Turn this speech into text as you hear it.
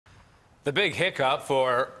The big hiccup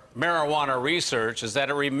for marijuana research is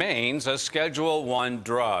that it remains a Schedule I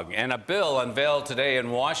drug, and a bill unveiled today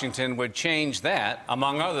in Washington would change that,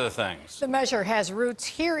 among other things. The measure has roots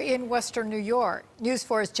here in Western New York. News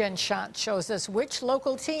 4's Jen Schantz shows us which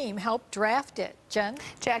local team helped draft it. Jen?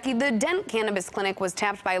 Jackie, the Dent Cannabis Clinic was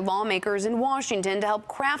tapped by lawmakers in Washington to help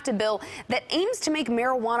craft a bill that aims to make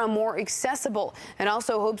marijuana more accessible and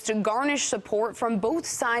also hopes to garnish support from both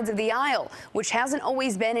sides of the aisle, which hasn't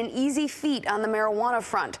always been an easy feat on the marijuana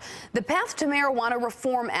front. The Path to Marijuana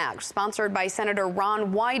Reform Act, sponsored by Senator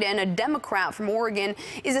Ron Wyden, a Democrat from Oregon,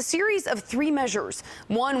 is a series of 3 measures.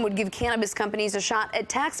 One would give cannabis companies a shot at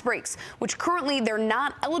tax breaks, which currently they're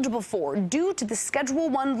not eligible for due to the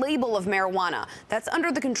Schedule I label of marijuana. That's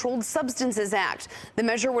under the Controlled Substances Act. The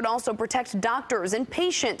measure would also protect doctors and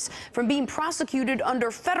patients from being prosecuted under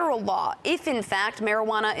federal law if, in fact,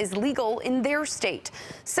 marijuana is legal in their state.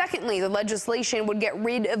 Secondly, the legislation would get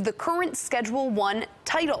rid of the current Schedule I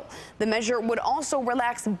title. The measure would also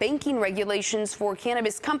relax banking regulations for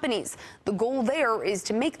cannabis companies. The goal there is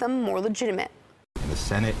to make them more legitimate. In the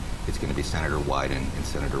Senate, it's going to be Senator Wyden and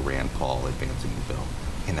Senator Rand Paul advancing the bill.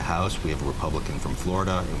 In the House, we have a Republican from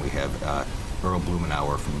Florida, and we have Earl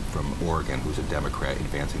Blumenauer from Oregon, who's a Democrat,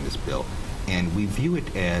 advancing this bill. And we view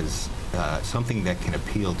it as something that can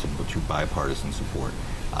appeal to bipartisan support.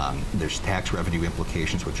 There's tax revenue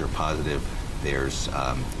implications, which are positive. There's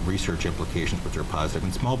research implications, which are positive,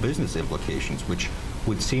 and small business implications, which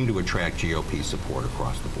would seem to attract GOP support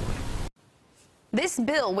across the board. This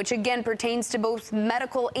bill, which again pertains to both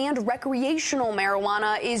medical and recreational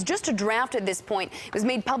marijuana, is just a draft at this point. It was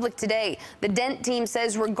made public today. The Dent team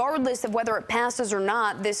says regardless of whether it passes or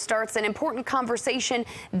not, this starts an important conversation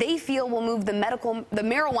they feel will move the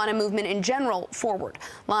marijuana movement in general forward.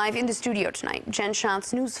 Live in the studio tonight, Jen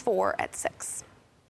Schantz, News 4 at 6.